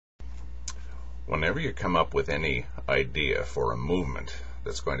Whenever you come up with any idea for a movement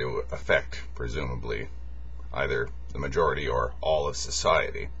that's going to affect, presumably, either the majority or all of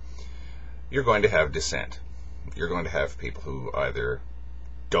society, you're going to have dissent. You're going to have people who either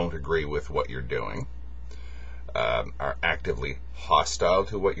don't agree with what you're doing, are actively hostile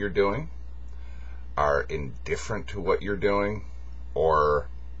to what you're doing, are indifferent to what you're doing, or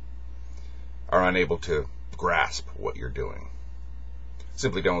are unable to grasp what you're doing.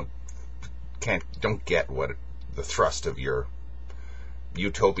 Simply don't get what the thrust of your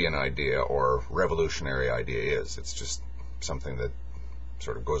utopian idea or revolutionary idea is. It's just something that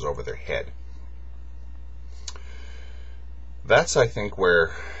sort of goes over their head. That's, I think,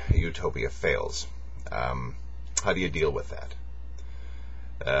 where utopia fails. How do you deal with that?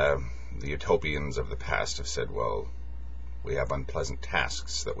 The utopians of the past have said, well, we have unpleasant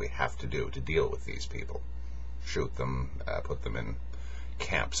tasks that we have to do to deal with these people. Shoot them, put them in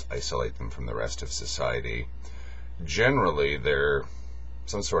camps, isolate them from the rest of society. Generally,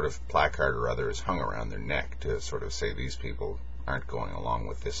 some sort of placard or other is hung around their neck to sort of say these people aren't going along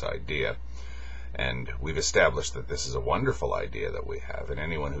with this idea. And we've established that this is a wonderful idea that we have, and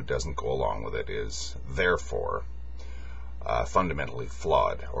anyone who doesn't go along with it is therefore fundamentally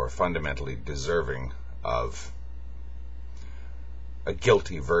flawed or fundamentally deserving of a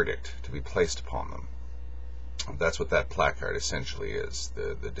guilty verdict to be placed upon them. That's what that placard essentially is.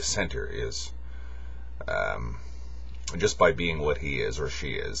 The dissenter is, just by being what he is or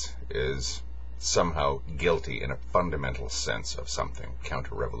she is somehow guilty in a fundamental sense of something.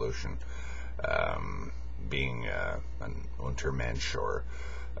 Counter-revolution, being an Untermensch or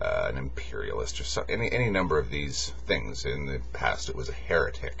an imperialist, or any number of these things. In the past, it was a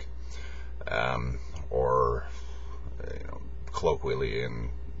heretic, or colloquially in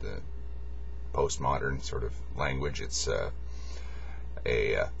the postmodern sort of language, it's a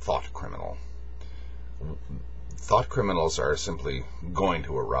thought criminal. Thought criminals are simply going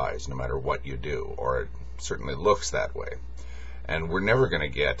to arise no matter what you do, or it certainly looks that way. And we're never going to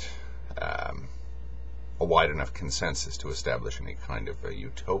get a wide enough consensus to establish any kind of a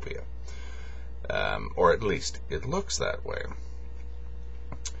utopia. Or at least it looks that way.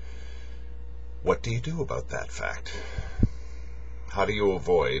 What do you do about that fact? How do you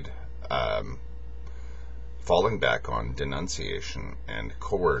avoid falling back on denunciation and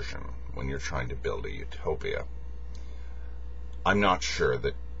coercion when you're trying to build a utopia? I'm not sure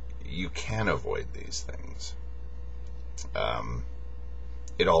that you can avoid these things.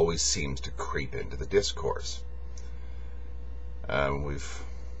 It always seems to creep into the discourse. We've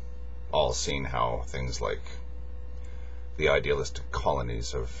all seen how things like the idealistic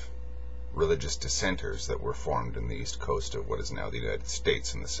colonies of religious dissenters that were formed in the east coast of what is now the United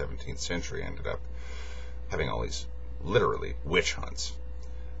States in the 17th century ended up having all these literally witch hunts.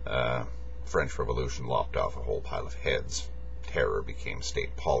 French Revolution lopped off a whole pile of heads. Terror became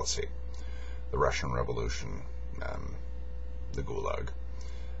state policy. The Russian Revolution, the Gulag.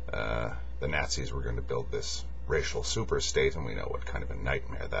 The Nazis were going to build this racial superstate, and we know what kind of a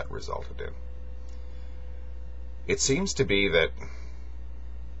nightmare that resulted in. It seems to be that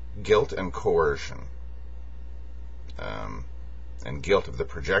guilt and coercion, and guilt of the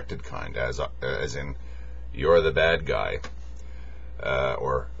projected kind, as in you're the bad guy,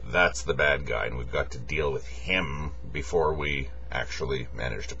 or that's the bad guy, and we've got to deal with him before we actually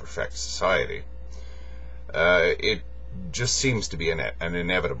manage to perfect society. It just seems to be an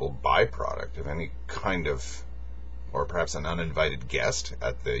inevitable byproduct of any kind of, or perhaps an uninvited guest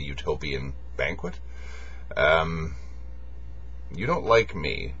at the utopian banquet. You don't like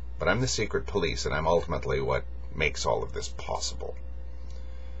me, but I'm the secret police, and I'm ultimately what makes all of this possible.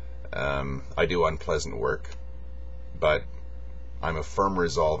 I do unpleasant work, but I'm a firm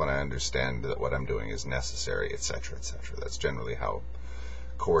resolve, and I understand that what I'm doing is necessary, etc., etc. That's generally how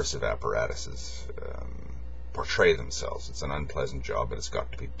coercive apparatuses portray themselves. It's an unpleasant job, but it's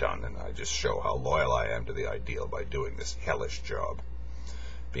got to be done, and I just show how loyal I am to the ideal by doing this hellish job,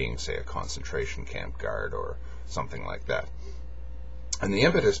 being, say, a concentration camp guard or something like that. And the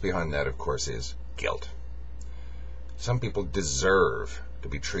impetus behind that, of course, is guilt. Some people deserve to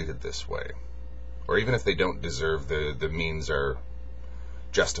be treated this way. Or even if they don't deserve, the means are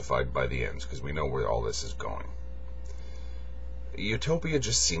justified by the ends, because we know where all this is going. Utopia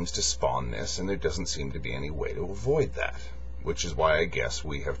just seems to spawn this, and there doesn't seem to be any way to avoid that, which is why I guess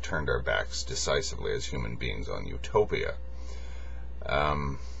we have turned our backs decisively as human beings on utopia.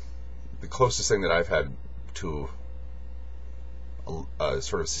 The closest thing that I've had to a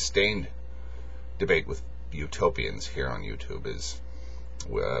sort of sustained debate with utopians here on YouTube is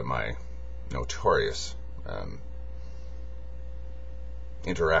my notorious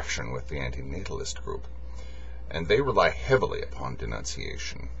interaction with the antinatalist group. And they rely heavily upon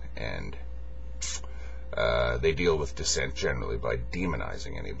denunciation, and they deal with dissent generally by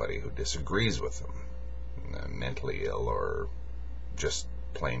demonizing anybody who disagrees with them, mentally ill or just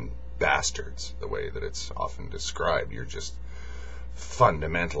plain bastards, the way that it's often described. You're just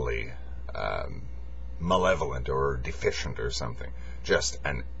fundamentally malevolent or deficient or something, just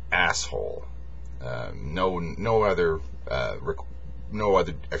an asshole. No other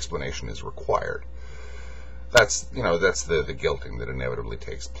explanation is required. That's the guilting that inevitably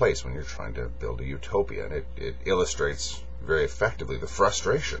takes place when you're trying to build a utopia, and it illustrates very effectively the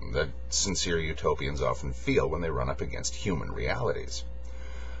frustration that sincere utopians often feel when they run up against human realities.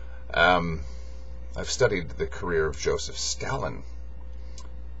 I've studied the career of Joseph Stalin,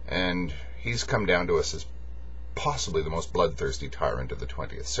 and he's come down to us as possibly the most bloodthirsty tyrant of the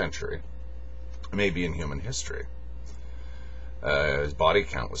 20th century, maybe in human history. His body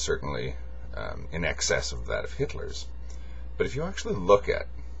count was certainly in excess of that of Hitler's. But if you actually look at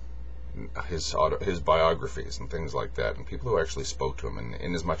his biographies and things like that, and people who actually spoke to him, and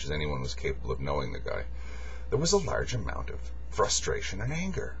in as much as anyone was capable of knowing the guy, there was a large amount of frustration and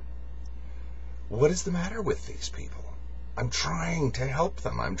anger. What is the matter with these people? I'm trying to help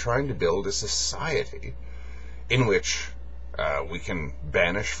them. I'm trying to build a society in which we can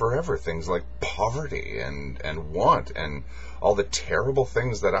banish forever things like poverty and want and all the terrible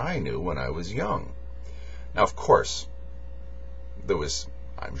things that I knew when I was young. Now, of course, there was,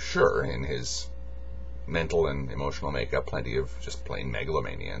 I'm sure, in his mental and emotional makeup plenty of just plain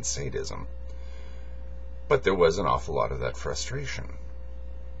megalomania and sadism. But there was an awful lot of that frustration.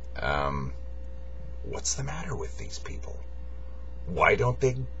 What's the matter with these people? Why don't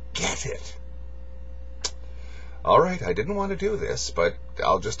they get it? All right, I didn't want to do this, but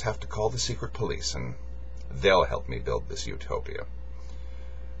I'll just have to call the secret police, and they'll help me build this utopia.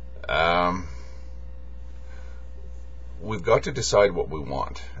 We've got to decide what we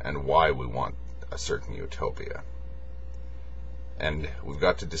want and why we want a certain utopia. And we've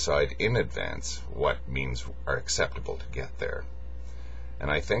got to decide in advance what means are acceptable to get there. And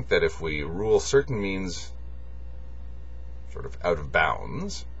I think that if we rule certain means sort of out of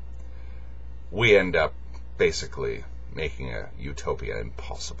bounds, we end up basically making a utopia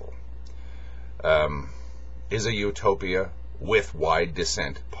impossible. Is a utopia with wide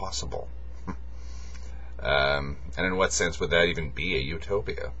dissent possible? And in what sense would that even be a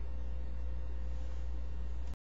utopia?